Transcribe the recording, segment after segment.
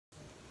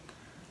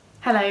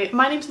Hello,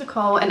 my name's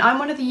Nicole and I'm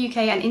one of the UK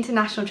and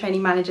international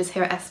training managers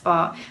here at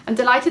ESPA. I'm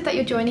delighted that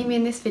you're joining me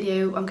in this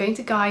video. I'm going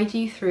to guide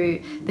you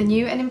through the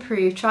new and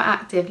improved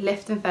Triactive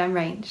Lift and Firm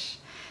range.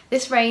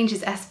 This range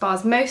is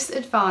ESPA's most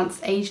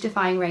advanced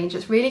age-defying range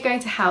that's really going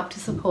to help to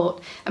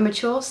support a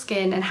mature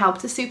skin and help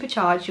to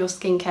supercharge your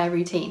skincare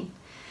routine.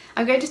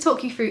 I'm going to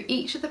talk you through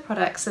each of the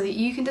products so that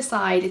you can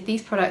decide if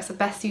these products are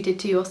best suited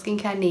to your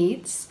skincare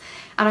needs,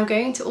 and I'm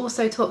going to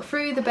also talk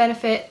through the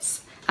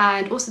benefits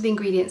and also the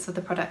ingredients of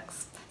the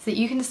products, so that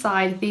you can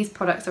decide if these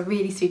products are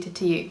really suited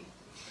to you.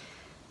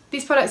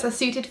 These products are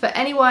suited for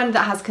anyone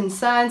that has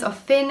concerns of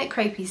thin,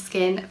 crepey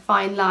skin,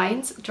 fine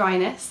lines,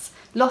 dryness,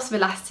 loss of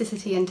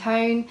elasticity and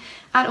tone,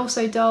 and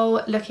also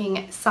dull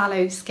looking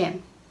sallow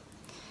skin.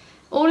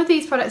 All of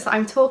these products that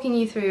I'm talking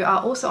you through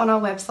are also on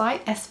our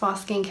website,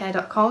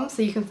 espaskincare.com,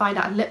 so you can find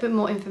out a little bit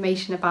more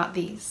information about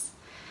these.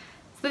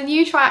 So the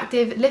new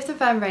Triactive Lift and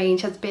Firm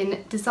range has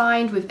been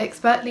designed with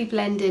expertly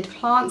blended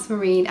plants,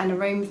 marine and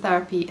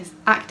aromatherapy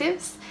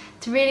actives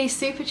to really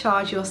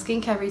supercharge your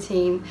skincare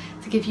routine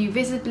to give you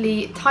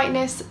visibly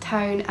tightness,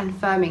 tone and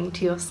firming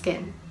to your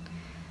skin.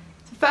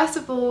 So first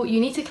of all, you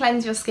need to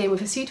cleanse your skin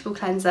with a suitable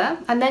cleanser,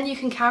 and then you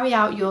can carry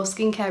out your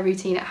skincare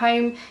routine at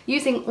home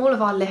using all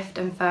of our Lift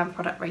and Firm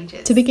product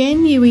ranges. To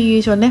begin, you will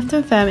use your Lift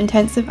and Firm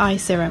Intensive Eye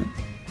Serum.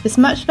 This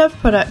much loved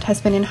product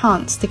has been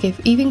enhanced to give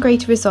even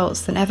greater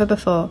results than ever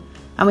before,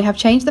 and we have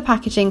changed the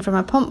packaging from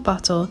a pump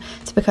bottle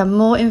to become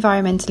more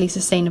environmentally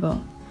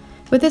sustainable.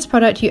 With this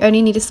product, you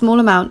only need a small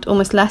amount,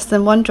 almost less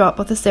than 1 drop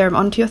of the serum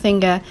onto your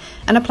finger,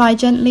 and apply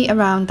gently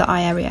around the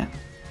eye area.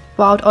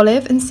 Wild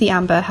olive and sea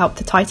amber help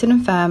to tighten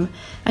and firm,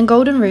 and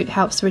golden root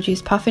helps to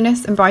reduce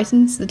puffiness and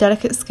brightens the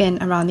delicate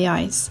skin around the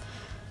eyes.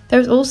 There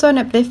is also an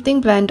uplifting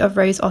blend of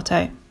rose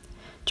otto.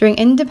 During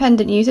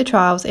independent user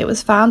trials, it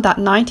was found that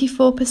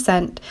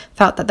 94%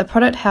 felt that the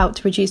product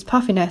helped reduce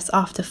puffiness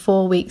after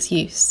 4 weeks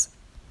use.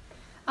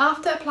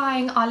 After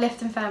applying our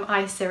Lift and Firm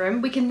Eye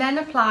Serum, we can then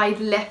apply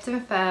the Lift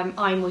and Firm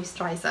Eye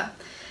Moisturiser.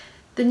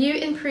 The new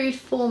improved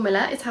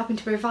formula is helping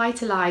to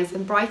revitalise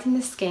and brighten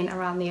the skin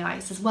around the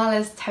eyes, as well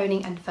as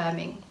toning and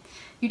firming.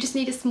 You just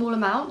need a small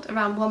amount,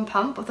 around 1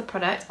 pump of the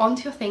product,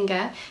 onto your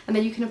finger, and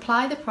then you can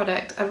apply the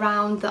product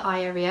around the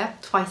eye area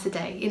twice a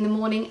day, in the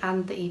morning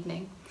and the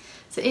evening.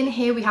 So in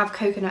here we have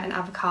coconut and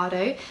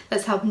avocado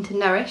that's helping to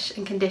nourish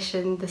and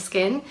condition the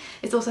skin.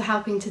 It's also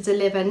helping to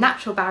deliver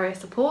natural barrier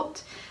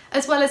support,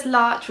 as well as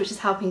larch, which is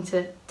helping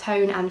to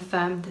tone and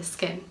firm the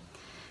skin.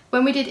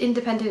 When we did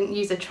independent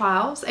user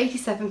trials,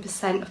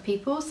 87% of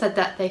people said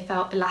that they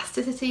felt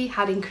elasticity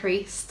had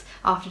increased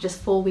after just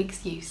 4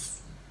 weeks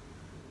use.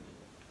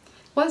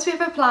 Once we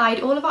have applied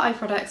all of our eye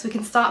products, we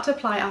can start to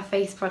apply our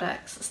face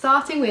products,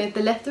 starting with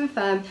the Lift and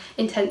Firm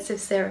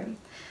Intensive Serum.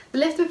 The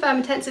Lift and Firm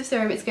Intensive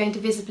Serum is going to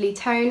visibly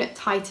tone,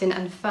 tighten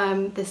and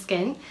firm the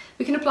skin.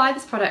 We can apply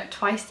this product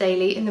twice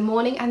daily, in the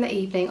morning and the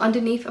evening,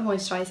 underneath a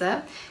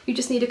moisturiser. You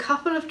just need a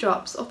couple of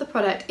drops of the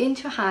product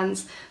into your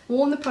hands,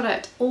 warm the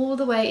product all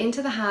the way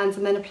into the hands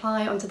and then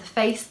apply onto the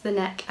face, the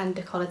neck and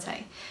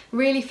décolleté,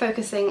 really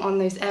focusing on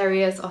those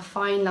areas of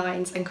fine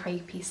lines and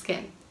crepey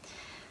skin.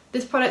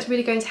 This product is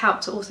really going to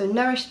help to also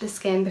nourish the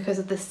skin because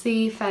of the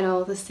sea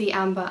fennel, the sea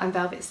amber and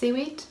velvet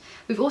seaweed.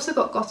 We've also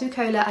got gotu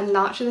kola and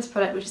larch in this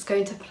product, which is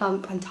going to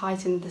plump and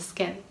tighten the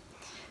skin.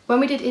 When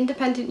we did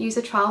independent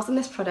user trials on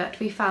this product,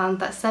 we found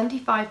that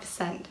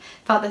 75%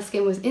 felt their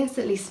skin was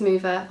instantly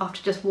smoother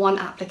after just 1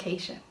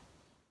 application.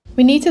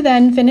 We need to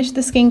then finish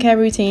the skincare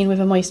routine with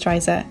a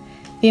moisturiser.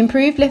 The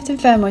improved Lift and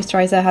Firm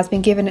moisturiser has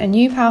been given a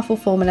new powerful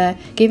formula,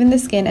 giving the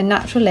skin a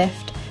natural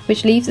lift,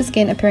 which leaves the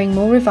skin appearing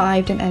more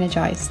revived and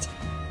energised.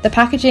 The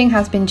packaging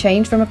has been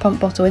changed from a pump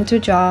bottle into a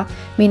jar,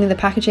 meaning the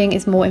packaging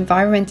is more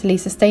environmentally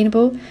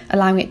sustainable,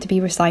 allowing it to be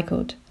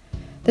recycled.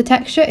 The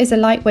texture is a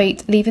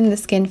lightweight, leaving the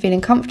skin feeling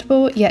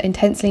comfortable yet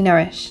intensely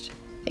nourished.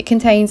 It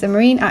contains a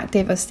marine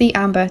active of sea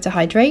amber to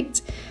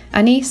hydrate,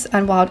 anise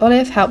and wild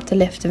olive help to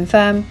lift and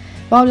firm,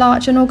 while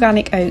larch and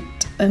organic oat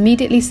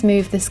immediately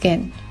smooth the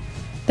skin.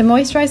 The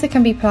moisturiser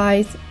can be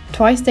applied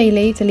twice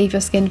daily to leave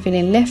your skin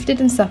feeling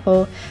lifted and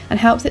supple and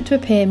helps it to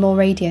appear more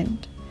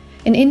radiant.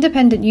 In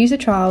independent user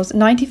trials,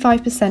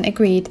 95%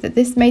 agreed that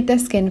this made their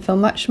skin feel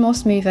much more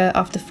smoother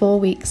after 4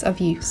 weeks of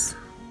use.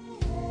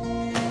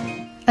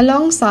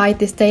 Alongside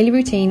this daily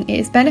routine, it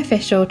is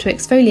beneficial to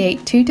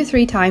exfoliate 2 to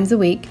 3 times a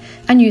week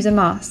and use a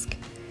mask.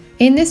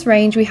 In this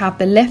range we have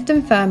the Lift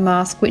and Firm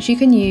mask, which you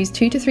can use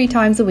 2 to 3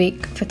 times a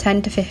week for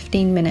 10 to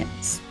 15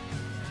 minutes.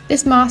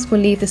 This mask will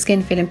leave the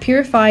skin feeling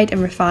purified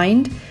and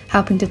refined,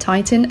 helping to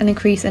tighten and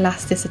increase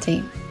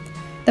elasticity.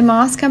 The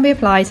mask can be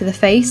applied to the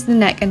face, the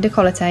neck and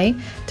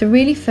décolleté to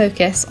really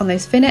focus on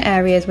those thinner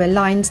areas where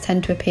lines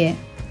tend to appear.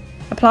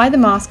 Apply the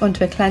mask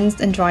onto a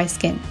cleansed and dry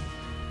skin.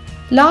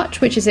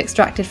 Larch, which is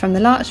extracted from the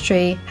larch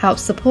tree,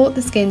 helps support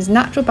the skin's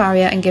natural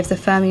barrier and gives a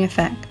firming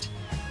effect.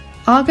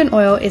 Argan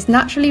oil is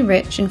naturally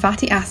rich in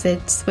fatty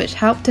acids which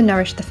help to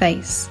nourish the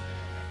face.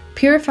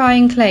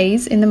 Purifying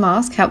clays in the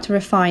mask help to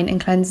refine and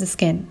cleanse the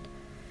skin.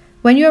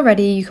 When you are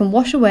ready, you can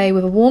wash away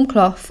with a warm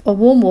cloth or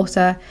warm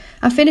water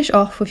and finish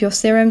off with your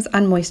serums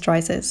and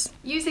moisturisers.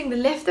 Using the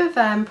Lift and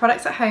Firm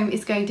products at home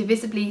is going to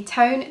visibly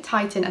tone,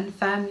 tighten and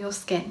firm your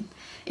skin.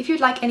 If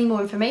you'd like any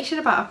more information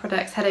about our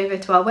products, head over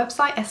to our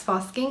website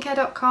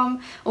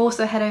espaskincare.com.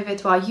 Also head over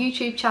to our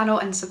YouTube channel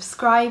and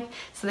subscribe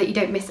so that you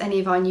don't miss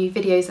any of our new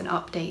videos and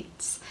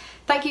updates.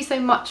 Thank you so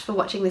much for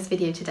watching this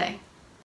video today.